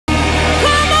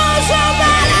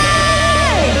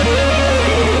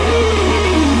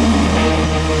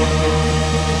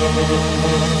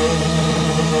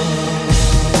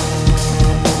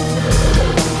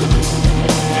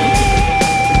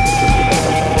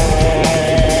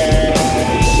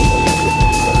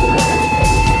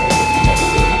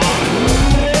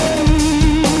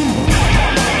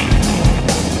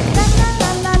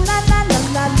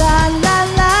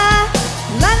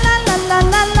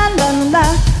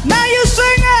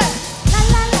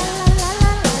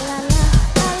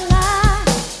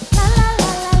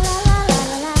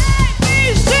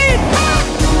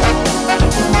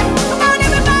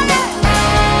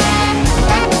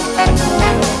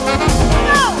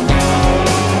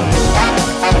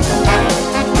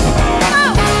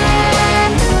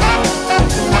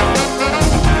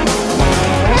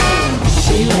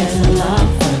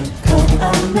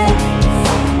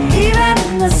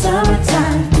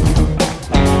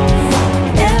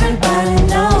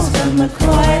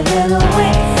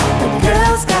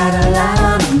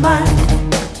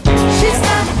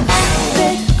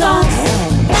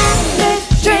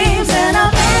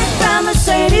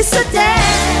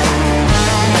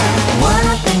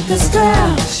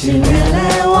She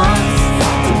really wants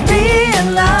to be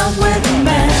in love with a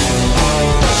man.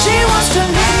 She wants to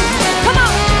live, come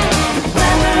on, the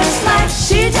glamorous life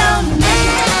she don't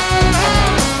need.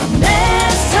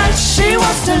 Man's touch, she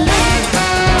wants to live,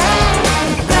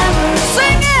 the glamorous,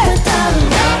 sing it, without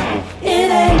love, it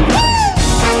ain't much.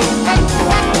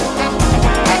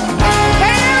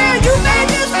 Hey area, you made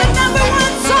this the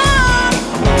 #1 song.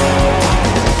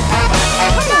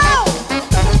 Come on.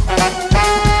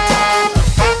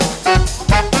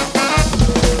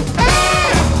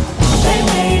 They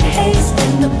made haste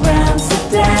in the brown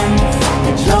sedan.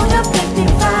 They drove up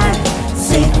 55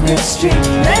 Secret Street.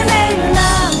 They made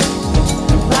love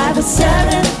by the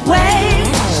 7th way.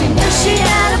 She knew she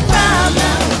had a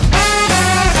problem.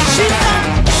 She thought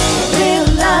real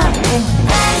love is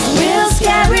real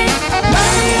scary.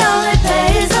 Money only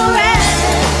pays the rent.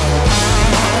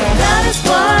 Love is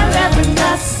forever,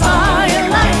 that's all your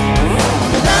life.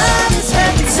 Love is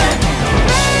heaven sent.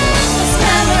 It's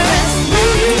glamorous,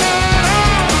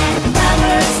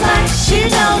 glamorous like she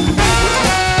don't need.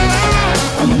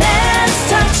 A man's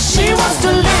touch, she wants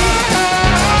to live.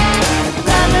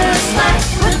 Glamorous life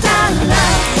without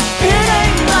love, it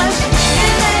ain't much,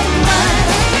 it ain't much.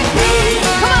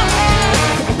 Come on.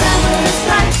 Glamorous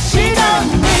life she don't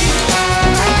need.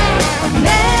 A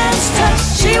man's touch,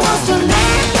 she wants to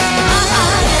live.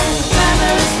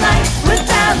 Glamorous life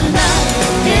without love,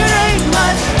 it ain't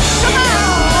much. Come on.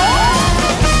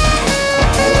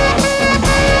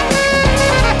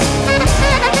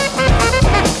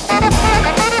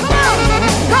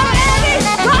 Go Eddie,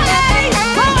 go Eddie,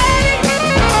 go Eddie.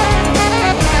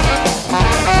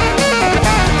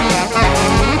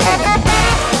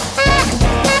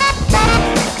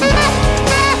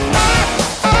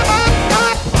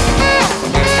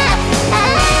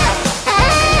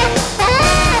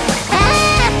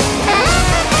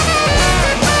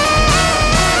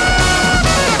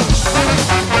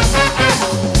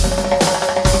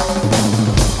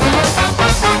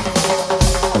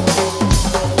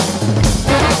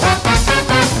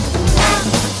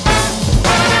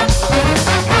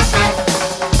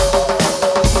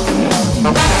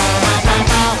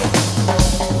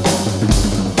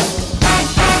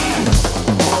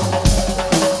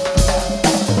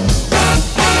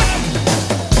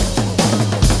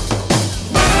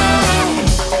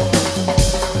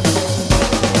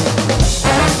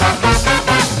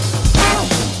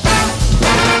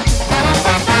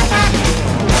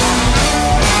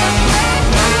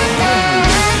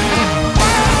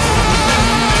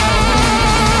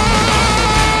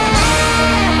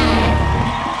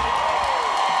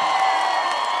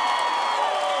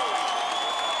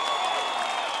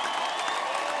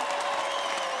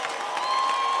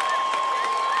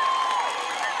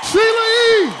 Sheila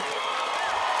E!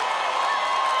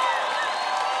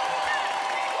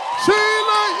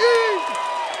 Sheila E!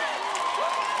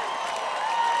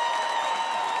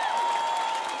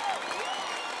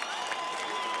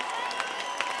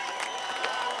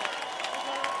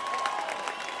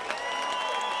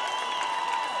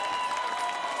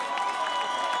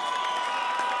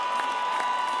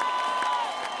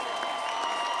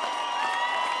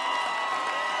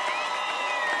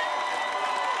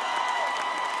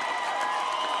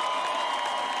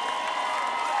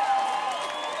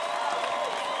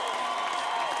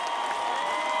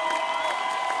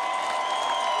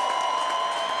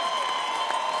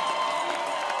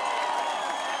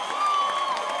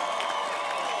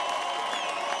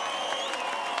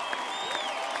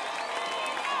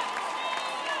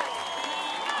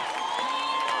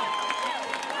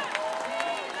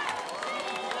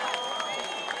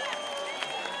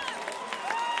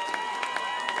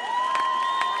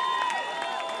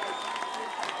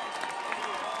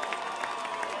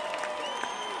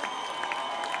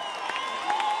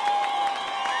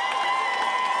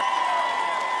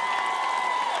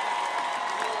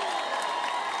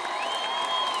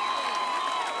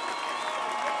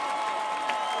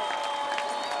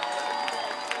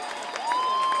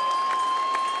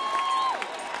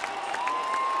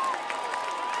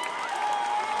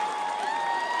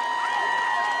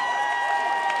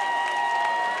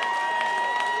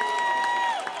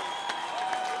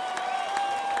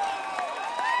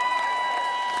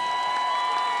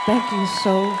 Thank you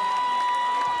so.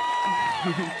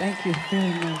 Thank you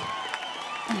very much.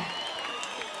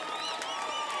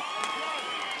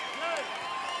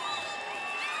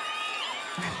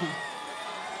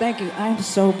 Thank you. I'm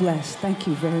so blessed. Thank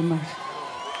you very much.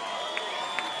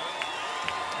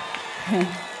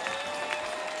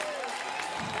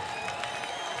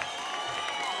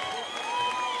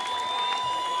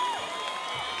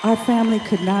 Our family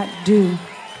could not do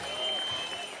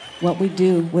what we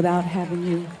do without having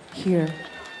you here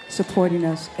supporting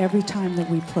us every time that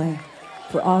we play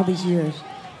for all these years.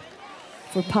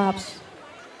 For Pops,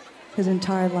 his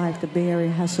entire life, the Bay Area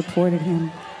has supported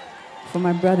him. For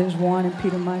my brothers, Juan and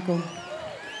Peter Michael.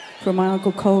 For my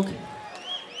Uncle Coke,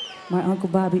 my Uncle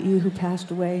Bobby E, who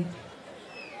passed away.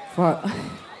 For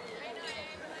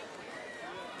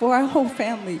our whole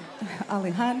family,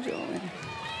 Alejandro.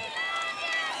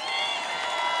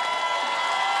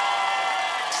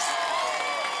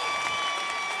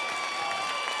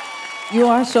 You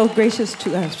are so gracious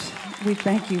to us. We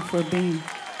thank you for being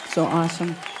so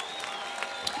awesome.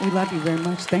 We love you very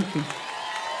much. Thank you.